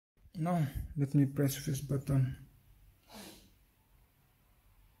Now let me press this button.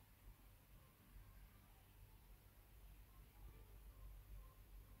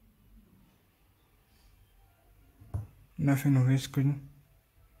 Nothing on the screen.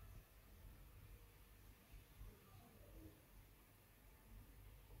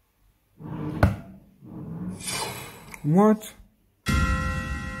 What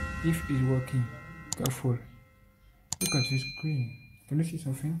if it's working? Careful. Look at this screen. Can you see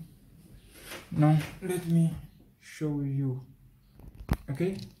something? Now let me show you.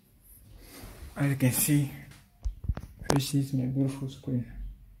 Okay, as you can see, this is my beautiful screen.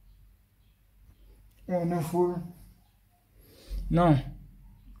 Wonderful. Now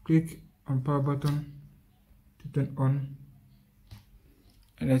click on power button to turn on,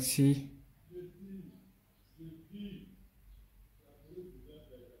 and let's see.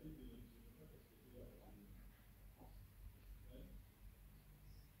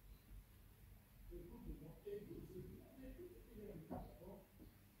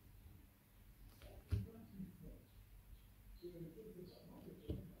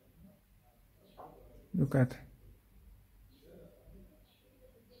 Look at.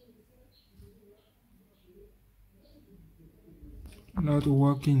 Not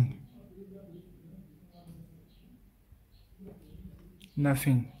working.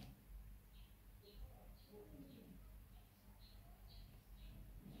 Nothing.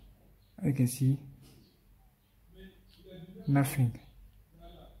 I can see nothing.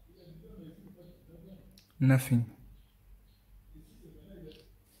 Nothing.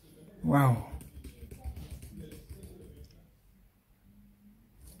 Wow.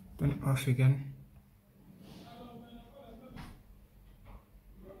 Turn off again.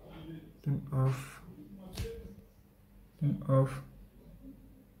 Turn off. Turn off.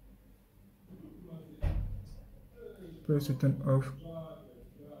 Press to turn off.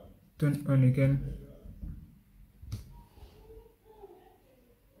 Turn on again.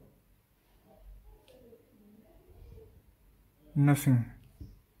 Nothing.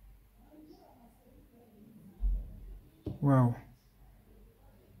 Wow.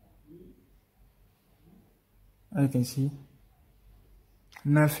 I can see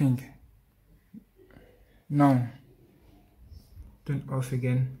nothing. Now turn off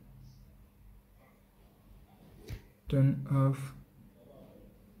again. Turn off.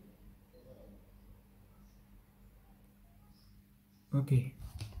 Okay,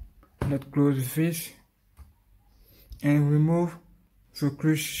 let's close this and remove the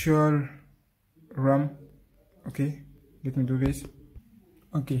crucial RAM. Okay, let me do this.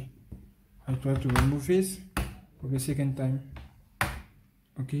 Okay, I try to remove this for the second time.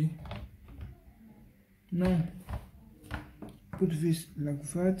 Okay, now put this like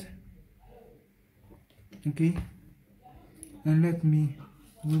that. Okay, and let me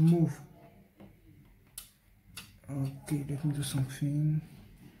remove. Okay, let me do something.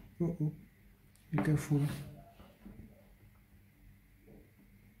 Oh, be careful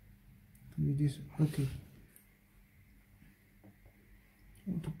with this. Okay,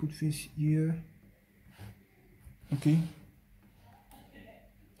 I want to put this here. Okay,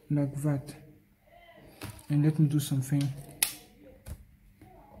 like that, and let me do something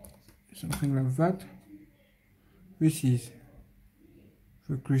like that. This is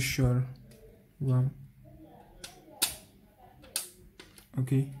the crucial RAM.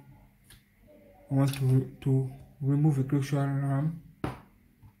 Okay, I want to remove the crucial RAM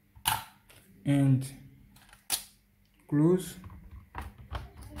and close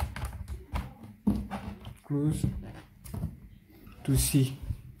to see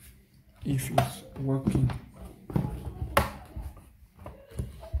if it's working.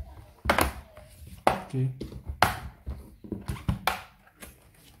 Okay,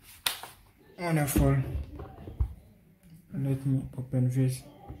 wonderful. Let me open this.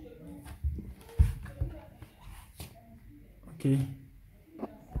 Okay,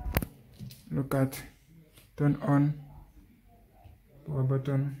 look at, turn on power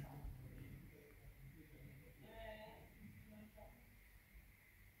button.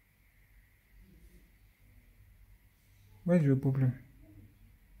 What is your problem?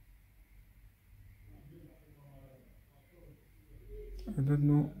 I don't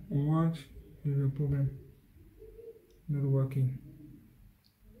know what is your problem. Not working.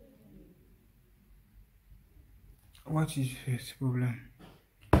 What is this problem?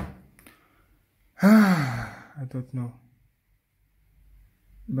 I don't know.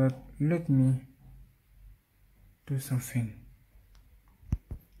 But let me do something.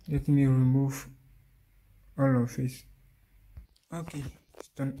 Let me remove all of this. Okay, it's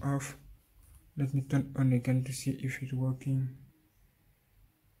turned off. Let me turn on again to see if it's working.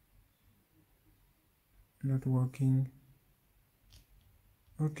 not working.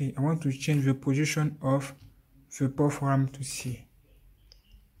 Okay, I want to change the position of the puff RAM to C.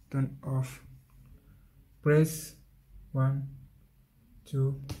 Turn off. Press 1,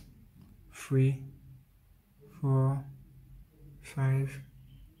 2, 3, 4, 5,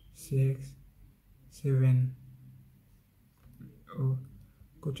 6, 7. Oh,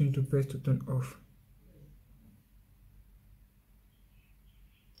 continue to press to turn off.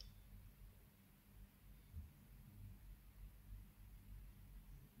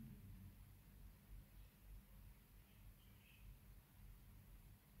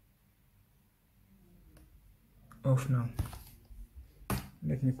 Off now.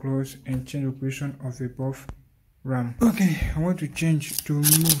 Let me close and change the position of the puff RAM. Okay, I want to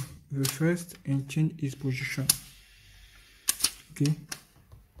remove the first and change its position. Okay,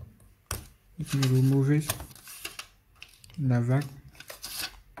 let me remove it, la vac,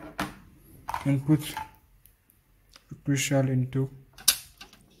 and put the crucial into.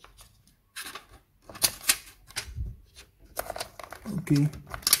 Okay.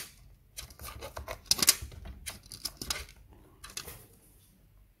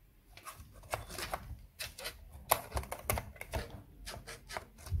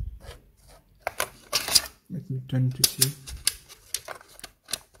 Let me turn to see.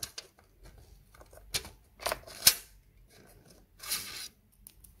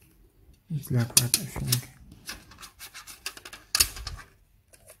 It's like that, I think.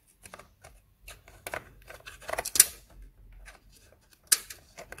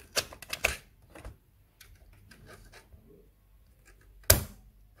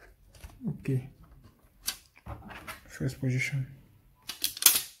 Okay. First position.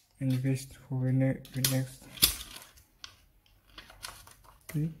 Invest for the next.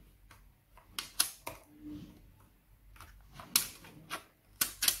 Okay.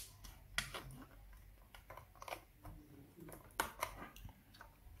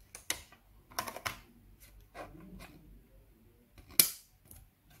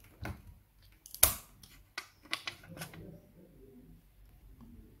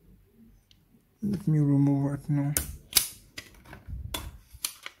 Let me remove it now.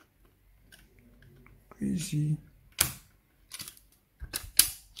 Crazy.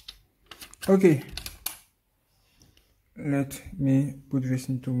 Okay. Let me put this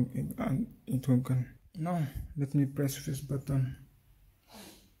into a gun. Now let me press this button.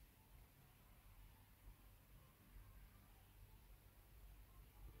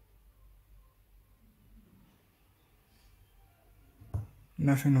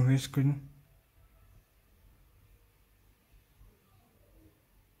 Nothing on the screen.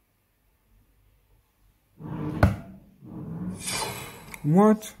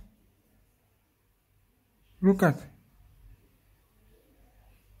 What? Look at.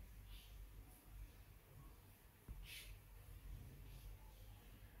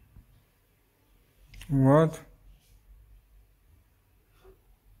 What?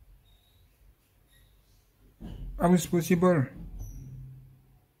 How is possible?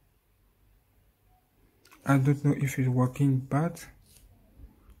 I don't know if it's working, but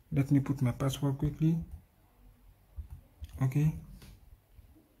let me put my password quickly. Okay.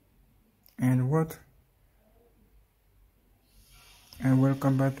 And what? And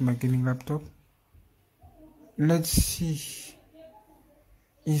welcome back to my gaming laptop. Let's see.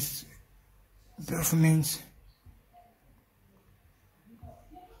 Is performance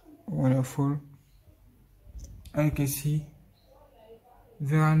wonderful? I can see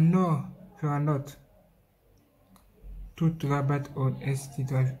there are not 2 TB on SD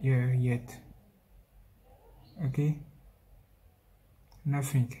drive here yet. Okay,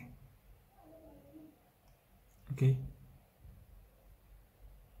 nothing. Okay,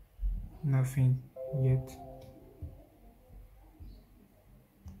 nothing yet.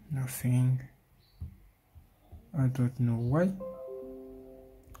 Nothing. I don't know why,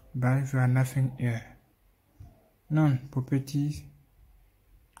 but there are nothing here. None. Properties.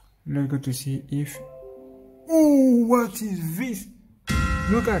 Let's go to see if. Oh, what is this?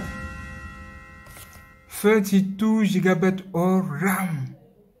 Look at 32 GB of RAM.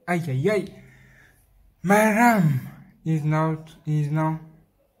 Ay ay ay. My RAM is now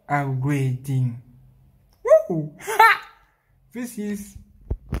upgrading. Woo! Ha! This is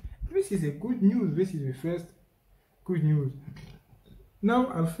a good news. This is the first good news. Now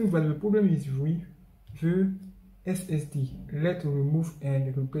I think that the problem is with the SSD. Let's remove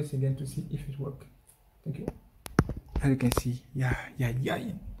and replace again to see if it works. Thank you. As you can see, yeah.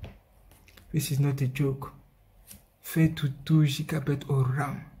 This is not a joke. 32 GB of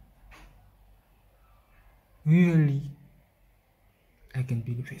RAM. Really, I can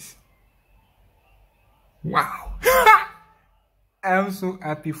believe this. Wow. I am so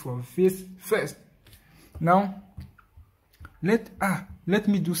happy for this first. Now let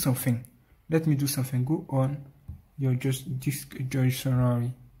me do something. Go on your disk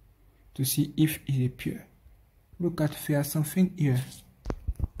dictionary to see if it appears. Look at there something here.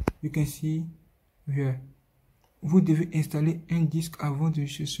 You can see here. Vous devez installer un disque avant de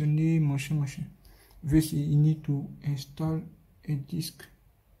sélectionner machin. This you need to install a disk.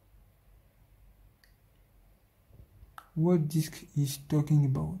 What disk is talking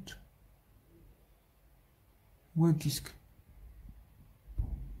about? What disk?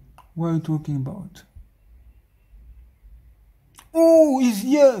 What are you talking about? Oh, it's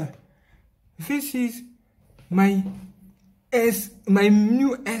here. This is my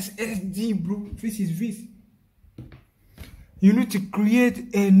new SSD, bro. This is this. You need to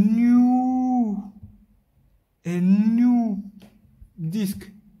create a new disk.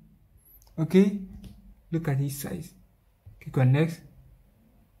 Okay, look at this size. Click on next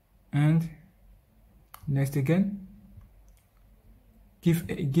and next again. Give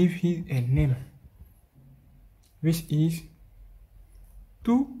it a name. This is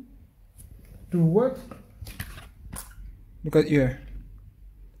to what? Look at here.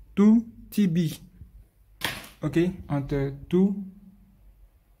 2 TB. Okay, enter 2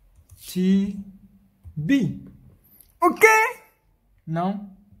 TB. Okay. Now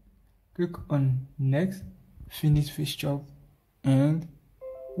click on next. Finish this job and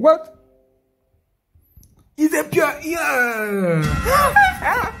what? Is a pure ear.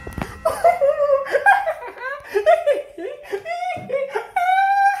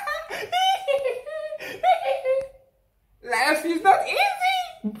 Life is not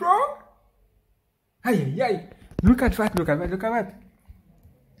easy, bro. Ay. Look at that.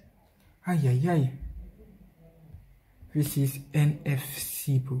 Ay. This is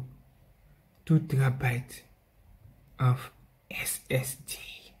NFC, bro. 2 TB of SSD.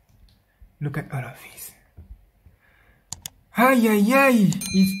 Look at all of this. Ay.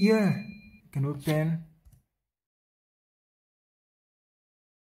 It's here. You can open.